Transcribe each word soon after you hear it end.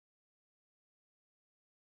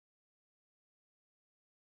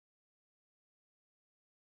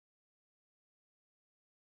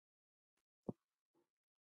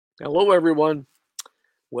Hello, everyone.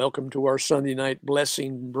 Welcome to our Sunday night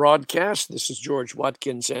blessing broadcast. This is George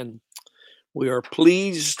Watkins, and we are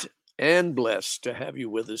pleased and blessed to have you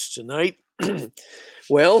with us tonight.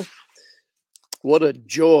 Well, what a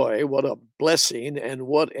joy, what a blessing, and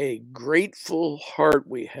what a grateful heart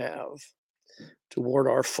we have toward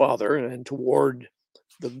our Father and toward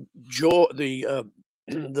the joy,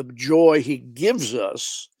 the joy He gives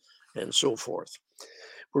us, and so forth.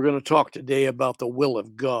 We're going to talk today about the will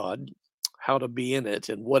of God, how to be in it,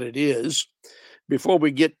 and what it is. Before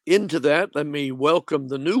we get into that, let me welcome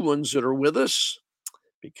the new ones that are with us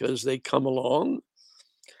because they come along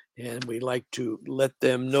and we like to let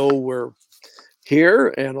them know we're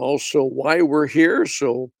here and also why we're here.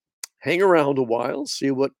 So hang around a while,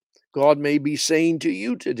 see what God may be saying to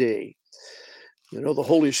you today. You know, the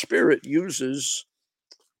Holy Spirit uses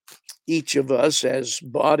each of us as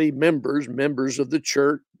body members, members of the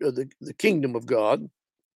church, the kingdom of God.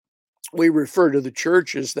 We refer to the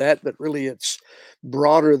church as that, but really it's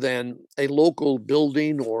broader than a local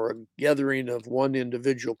building or a gathering of one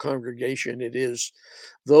individual congregation. It is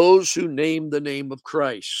those who name the name of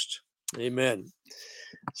Christ. Amen.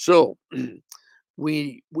 So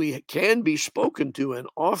we can be spoken to and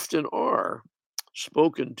often are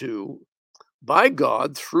spoken to by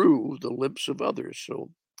God through the lips of others. So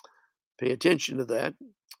pay attention to that.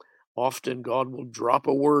 Often God will drop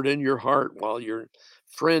a word in your heart while your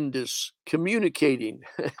friend is communicating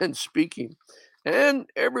and speaking. And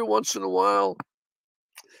every once in a while,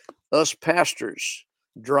 us pastors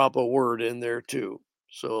drop a word in there too.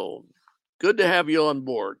 So good to have you on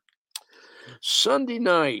board. Sunday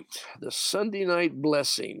night, the Sunday night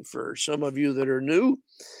blessing for some of you that are new,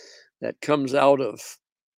 that comes out of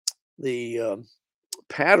the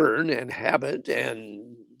pattern and habit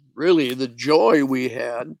and really the joy we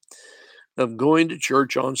had of going to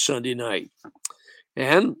church on Sunday night.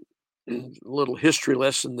 And a little history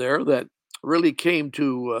lesson there that really came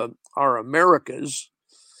to our Americas,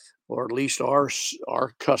 or at least our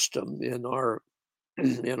custom in our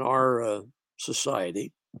in our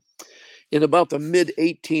society, in about the mid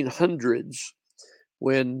 1800s,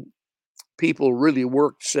 when people really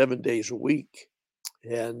worked 7 days a week,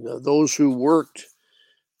 and those who worked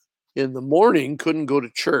in the morning couldn't go to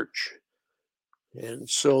church. And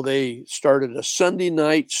so they started a Sunday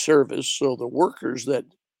night service. So the workers that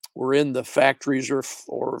were in the factories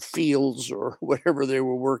or fields or whatever they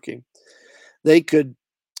were working, they could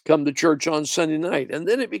come to church on Sunday night. And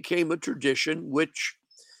then it became a tradition, which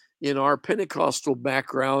in our Pentecostal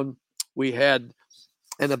background, we had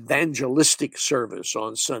an evangelistic service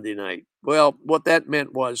on Sunday night. Well, what that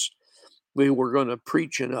meant was we were going to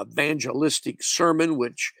preach an evangelistic sermon,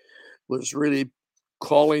 which was really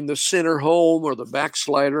calling the sinner home or the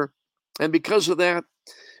backslider. And because of that,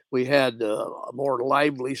 we had a more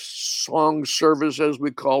lively song service, as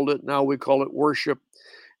we called it. Now we call it worship.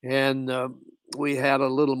 And we had a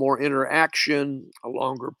little more interaction, a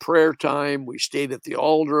longer prayer time. We stayed at the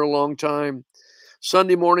altar a long time.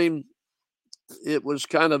 Sunday morning, it was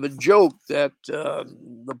kind of a joke that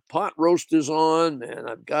the pot roast is on and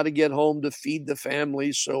I've got to get home to feed the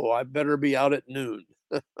family, so I better be out at noon.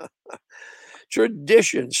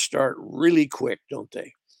 Traditions start really quick, don't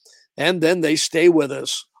they? And then they stay with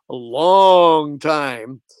us a long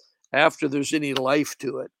time after there's any life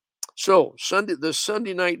to it. So, the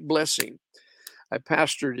Sunday night blessing. I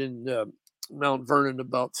pastored in Mount Vernon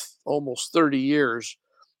about almost 30 years,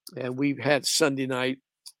 and we've had Sunday night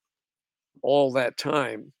all that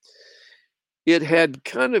time. It had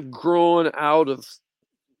kind of grown out of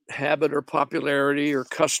habit or popularity or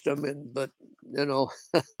custom, but you know,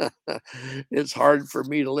 it's hard for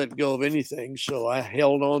me to let go of anything, so I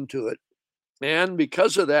held on to it. And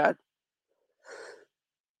because of that,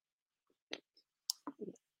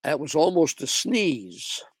 that was almost a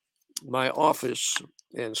sneeze. My office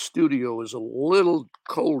and studio is a little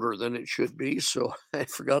colder than it should be, so I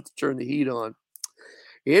forgot to turn the heat on.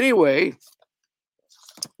 Anyway,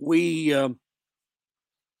 we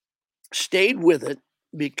stayed with it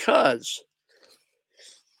because,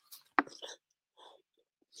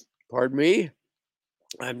 pardon me,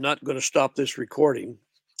 I'm not going to stop this recording.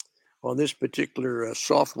 On this particular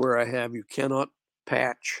software I have, you cannot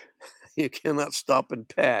patch. You cannot stop and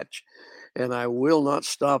patch. And I will not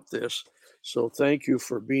stop this. So thank you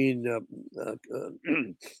for being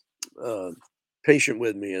patient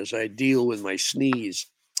with me as I deal with my sneeze.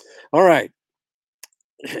 All right.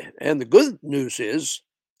 And the good news is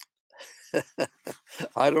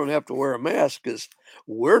I don't have to wear a mask because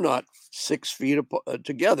we're not 6 feet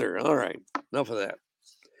together. All right. Enough of that.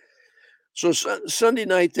 So Sunday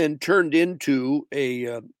night then turned into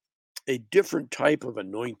a a different type of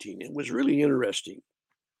anointing. It was really interesting.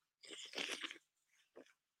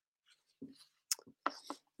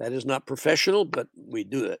 That is not professional, but we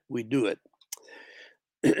do it. We do it.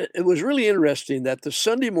 It was really interesting that the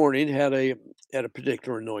Sunday morning had a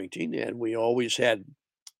particular anointing, and we always had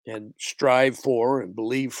and strive for and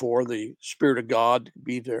believe for the Spirit of God to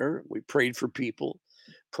be there. We prayed for people,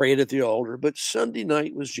 prayed at the altar, but Sunday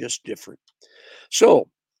night was just different. So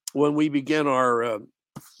when we began our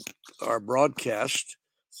broadcast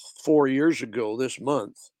 4 years ago this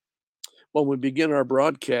month, when we begin our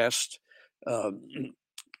broadcast, um,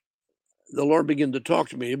 the Lord began to talk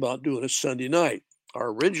to me about doing a Sunday night.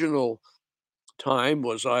 Our original time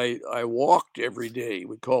was I walked every day.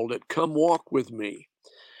 We called it "Come Walk with Me."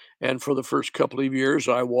 And for the first couple of years,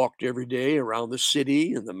 I walked every day around the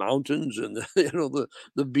city and the mountains and the,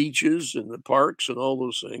 the beaches and the parks and all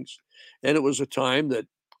those things. And it was a time that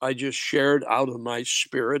I just shared out of my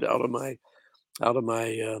spirit, out of my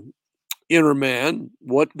inner man,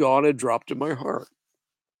 what God had dropped in my heart.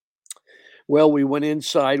 Well, we went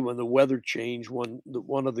inside when the weather changed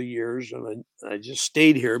one of the years, and I just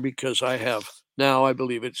stayed here because I have now I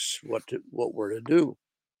believe it's what we're to do,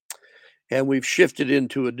 and we've shifted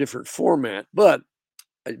into a different format. But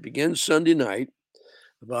I began Sunday night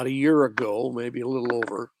about a year ago, maybe a little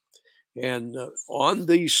over. And on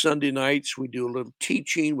these Sunday nights, we do a little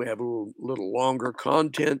teaching. We have a little longer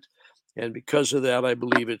content. And because of that, I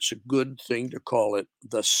believe it's a good thing to call it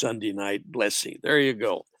the Sunday night blessing. There you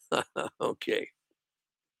go. Okay.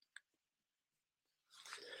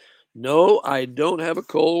 No, I don't have a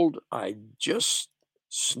cold. I just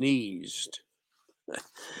sneezed.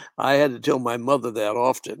 I had to tell my mother that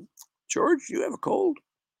often. George, you have a cold?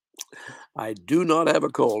 I do not have a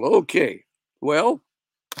cold. Okay. Well,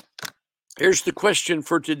 here's the question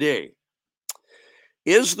for today.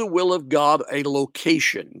 Is the will of God a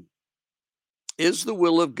location? Is the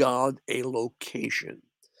will of God a location?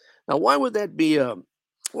 Now, why would that be an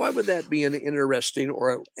interesting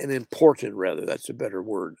or an important rather, that's a better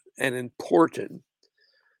word, an important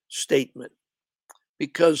statement?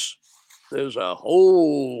 Because there's a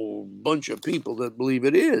whole bunch of people that believe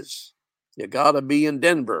it is. You got to be in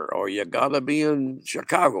Denver or you got to be in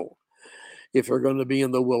Chicago if you're going to be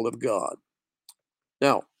in the will of God.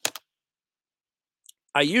 Now,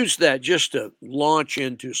 I use that just to launch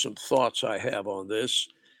into some thoughts I have on this,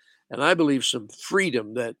 and I believe some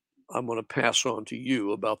freedom that I'm going to pass on to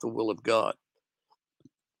you about the will of God.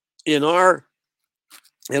 In our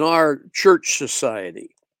church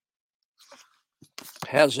society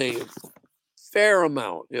has a fair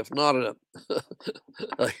amount, if not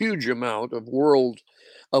a huge amount of worldview.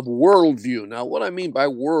 Now, what I mean by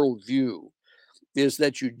worldview is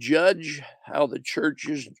that you judge how the church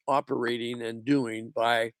is operating and doing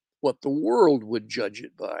by what the world would judge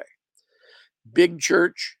it by. Big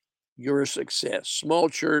church, you're a success. Small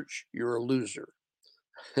church, you're a loser.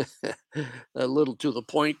 A little to the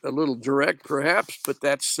point, a little direct, perhaps, but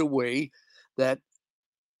that's the way that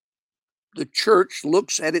the church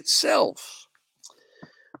looks at itself.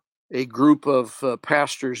 A group of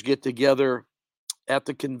pastors get together at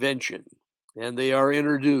the convention, and they are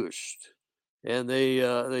introduced, and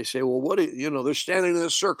they say, "Well, they're standing in a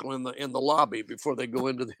circle in the lobby before they go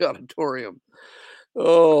into the auditorium."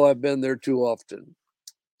 Oh, I've been there too often.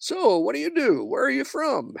 So, what do you do? Where are you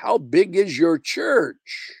from? How big is your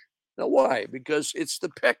church? Now, why? Because it's the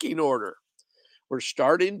pecking order. We're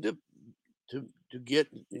starting to get,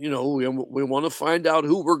 we want to find out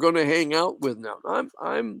who we're going to hang out with now.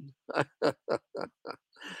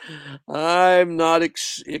 I'm not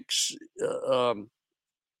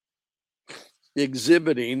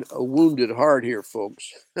exhibiting a wounded heart here,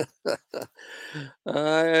 folks.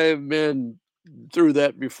 I've been through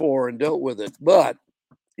that before and dealt with it, but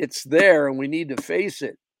it's there and we need to face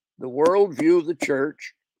it. The worldview of the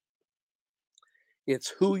church, it's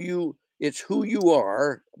who you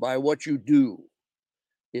are by what you do.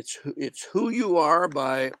 It's who you are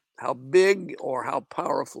by how big or how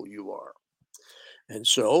powerful you are. And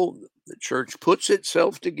so the church puts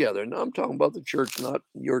itself together. Now I'm talking about the church, not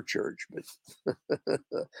your church, but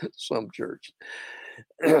some church.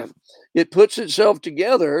 It puts itself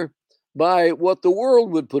together by what the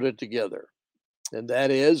world would put it together. And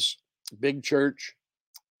that is big church,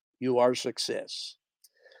 you are success.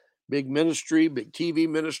 Big ministry, big TV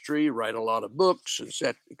ministry, write a lot of books,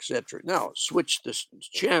 etc., etc. Now switch this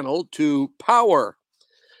channel to power,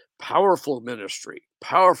 powerful ministry,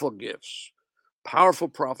 powerful gifts, powerful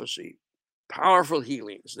prophecy, powerful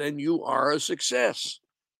healings. Then you are a success.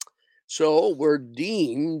 So we're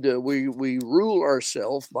deemed, we rule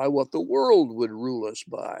ourselves by what the world would rule us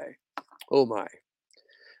by. Oh my.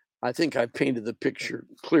 I think I've painted the picture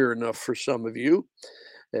clear enough for some of you,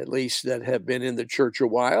 at least that have been in the church a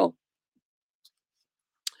while.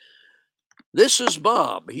 This is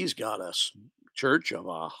Bob. He's got a church of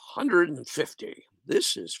 150.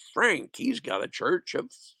 This is Frank. He's got a church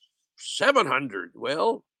of 700.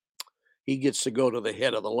 Well, he gets to go to the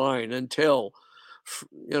head of the line until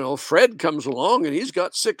Fred comes along and he's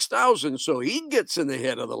got 6,000, so he gets in the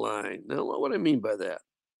head of the line. Now, what I mean by that?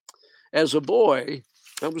 As a boy,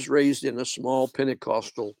 I was raised in a small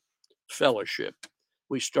Pentecostal fellowship.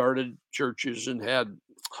 We started churches and had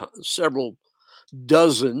several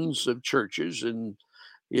dozens of churches in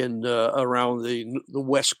around the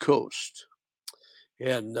West Coast.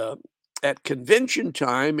 And at convention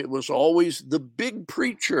time, it was always the big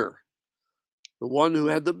preacher, the one who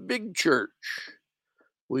had the big church.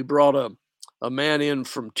 We brought a man in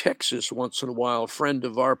from Texas once in a while, a friend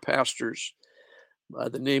of our pastor's, by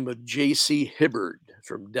the name of J.C. Hibbard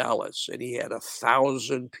from Dallas, and he had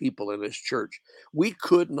 1,000 people in his church. We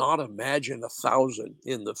could not imagine 1,000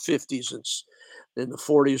 in the 50s and in the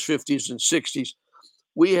 40s, 50s, and 60s.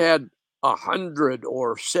 We had 100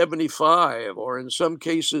 or 75, or in some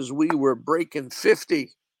cases, we were breaking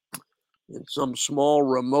 50 in some small,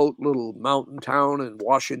 remote little mountain town in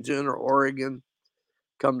Washington or Oregon.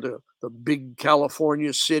 Come to the big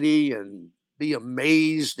California city and be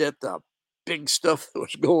amazed at the big stuff that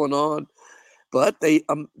was going on. But they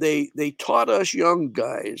taught us young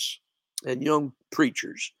guys and young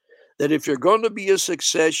preachers that if you're going to be a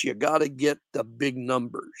success, you got to get the big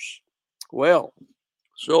numbers. Well,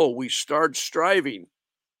 so we start striving,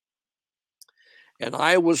 and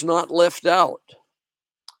I was not left out.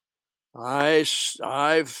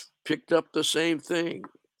 I've picked up the same thing,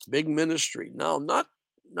 big ministry. Now, not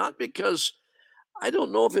because I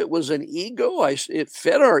don't know if it was an ego. It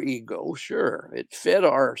fed our ego, sure. It fed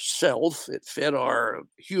our self. It fed our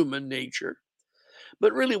human nature.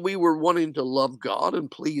 But really, we were wanting to love God and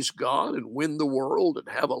please God and win the world and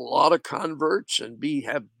have a lot of converts and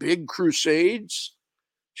have big crusades.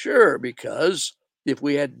 Sure, because if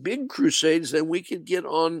we had big crusades, then we could get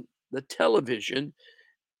on the television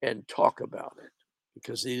and talk about it,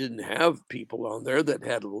 because they didn't have people on there that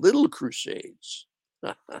had little crusades.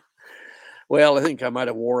 Well, I think I might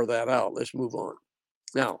have wore that out. Let's move on.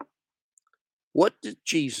 Now, what did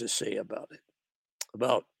Jesus say about it?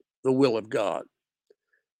 About the will of God?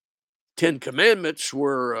 10 Commandments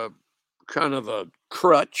were kind of a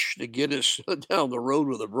crutch to get us down the road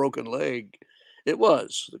with a broken leg. It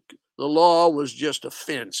was. The law was just a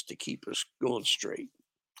fence to keep us going straight.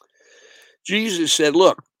 Jesus said,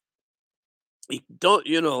 look,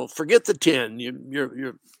 don't, forget the 10.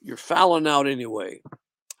 You're fouling out anyway.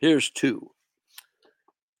 Here's 2.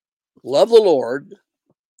 Love the Lord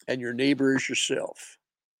and your neighbor as yourself.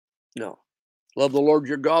 No. Love the Lord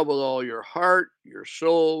your God with all your heart, your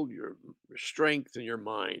soul, your strength, and your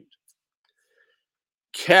mind.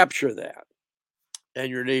 Capture that. And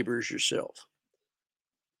your neighbor as yourself.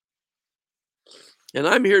 And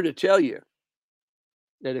I'm here to tell you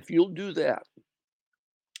that if you'll do that,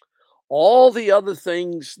 all the other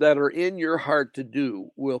things that are in your heart to do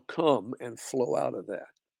will come and flow out of that.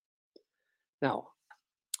 Now,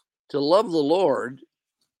 to love the Lord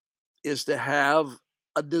is to have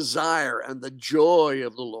a desire and the joy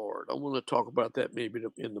of the Lord. I want to talk about that maybe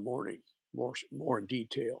in the morning, more in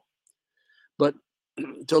detail. But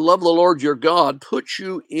to love the Lord your God puts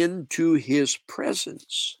you into his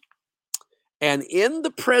presence. And in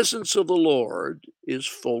the presence of the Lord is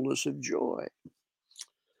fullness of joy.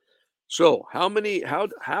 So how much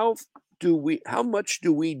do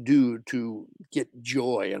we do to get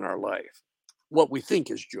joy in our life? What we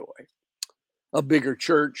think is joy. A bigger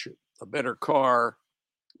church, a better car,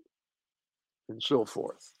 and so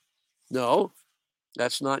forth. No,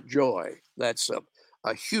 that's not joy. That's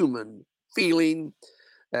a human feeling.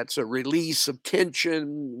 That's a release of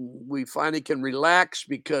tension. We finally can relax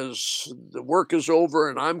because the work is over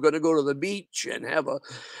and I'm going to go to the beach and have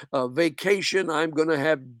a vacation. I'm going to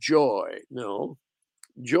have joy. No,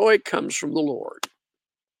 joy comes from the Lord.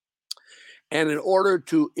 And in order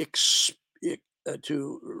to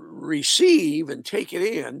receive and take it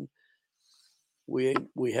in, we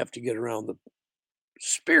have to get around the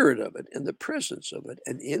spirit of it and the presence of it.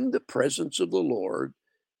 And in the presence of the Lord,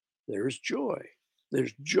 there's joy.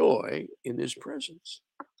 There's joy in his presence.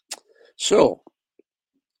 So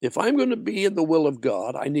if I'm going to be in the will of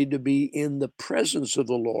God, I need to be in the presence of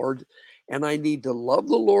the Lord, and I need to love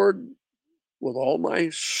the Lord with all my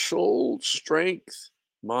soul, strength,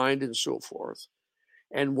 mind, and so forth.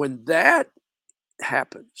 And when that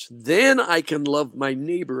happens, then I can love my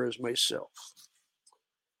neighbor as myself.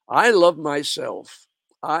 I love myself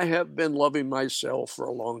I have been loving myself for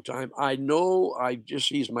a long time. I know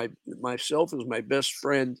he's myself is my best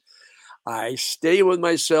friend. I stay with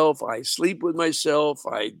myself. I sleep with myself.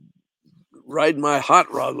 I ride my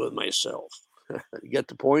hot rod with myself. You get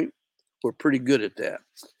the point? We're pretty good at that.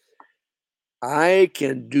 I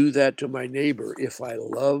can do that to my neighbor if I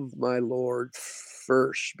love my Lord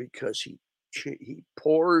first, because he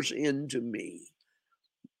pours into me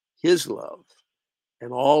his love,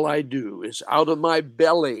 and all I do is out of my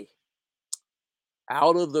belly,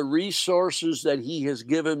 out of the resources that he has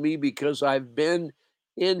given me because I've been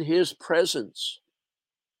in his presence.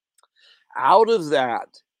 Out of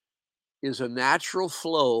that is a natural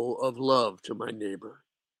flow of love to my neighbor.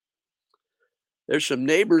 There's some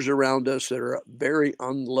neighbors around us that are very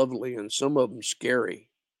unlovely, and some of them scary.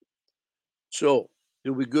 So,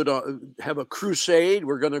 do we have a crusade?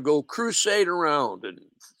 We're going to go crusade around and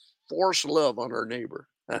force love on our neighbor.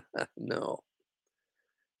 No,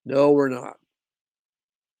 no, we're not.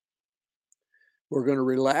 We're going to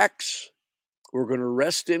relax. We're going to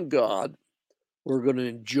rest in God. We're going to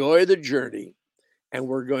enjoy the journey, and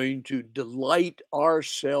we're going to delight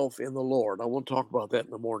ourselves in the Lord. I want to talk about that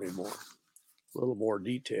in the morning more, a little more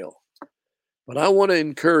detail. But I want to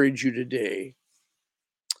encourage you today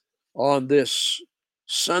on this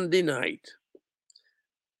Sunday night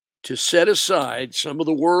to set aside some of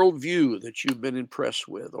the worldview that you've been impressed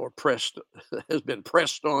with or has been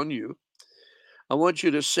pressed on you. I want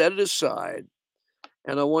you to set it aside,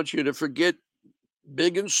 and I want you to forget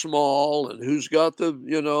big and small and who's got the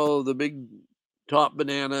big top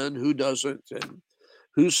banana and who doesn't, and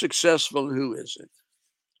who's successful and who isn't.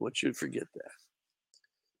 I want you to forget that.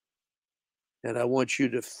 And I want you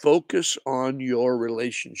to focus on your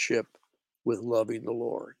relationship with loving the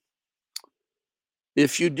Lord.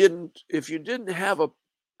 If you didn't have a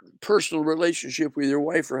personal relationship with your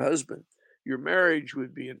wife or husband, your marriage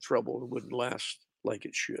would be in trouble and wouldn't last like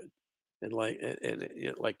it should, and like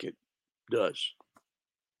it does.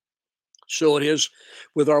 So it is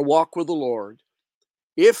with our walk with the Lord.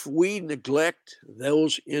 If we neglect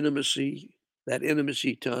that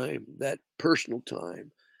intimacy time, that personal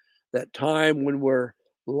time, that time when we're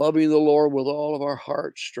loving the Lord with all of our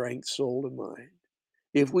heart, strength, soul, and mind,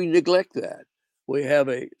 if we neglect that, we have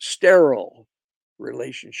a sterile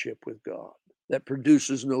relationship with God that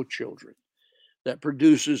produces no children, that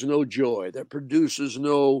produces no joy, that produces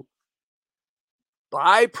no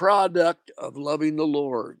byproduct of loving the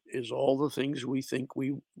Lord. Is all the things we think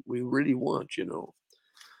we really want.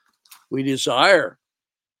 We desire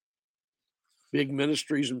big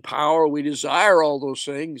ministries and power. We desire all those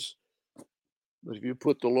things. But if you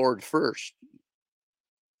put the Lord first,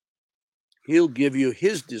 he'll give you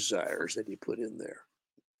his desires that he put in there.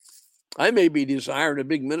 I may be desiring a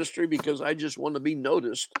big ministry because I just want to be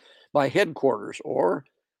noticed by headquarters, or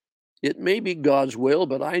it may be God's will,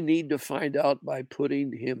 but I need to find out by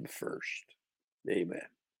putting him first. Amen.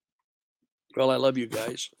 Well, I love you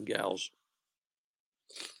guys and gals.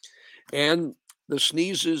 And the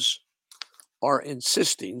sneezes are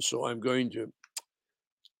insisting, so I'm going to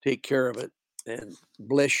take care of it and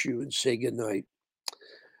bless you and say good night.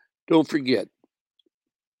 Don't forget,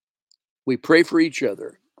 we pray for each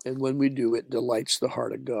other, and when we do, it delights the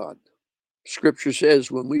heart of God. Scripture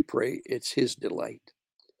says when we pray, it's his delight.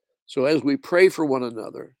 So as we pray for one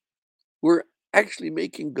another, we're actually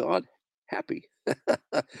making God happy.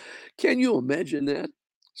 Can you imagine that?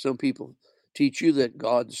 Some people teach you that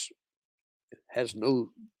God's has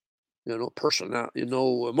no personality,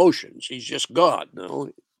 no emotions. He's just God. No,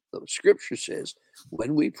 the scripture says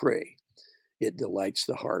when we pray, it delights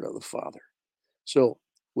the heart of the Father. So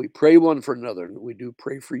we pray one for another, and we do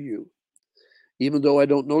pray for you. Even though I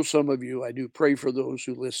don't know some of you, I do pray for those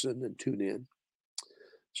who listen and tune in.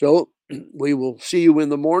 So we will see you in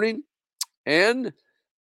the morning. And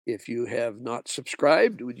if you have not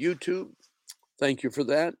subscribed with YouTube, thank you for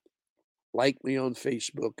that. Like me on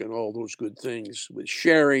Facebook and all those good things with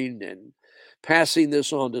sharing and passing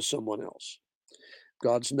this on to someone else.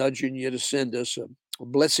 God's nudging you to send us a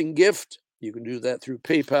blessing gift. You can do that through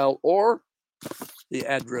PayPal or the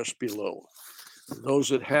address below. Those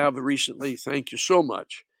that have recently, thank you so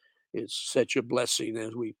much. It's such a blessing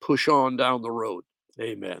as we push on down the road.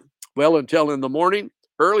 Amen. Well, until in the morning,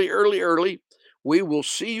 early, we will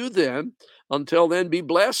see you then. Until then, be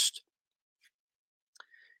blessed.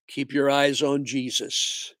 Keep your eyes on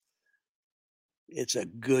Jesus. It's a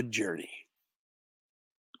good journey.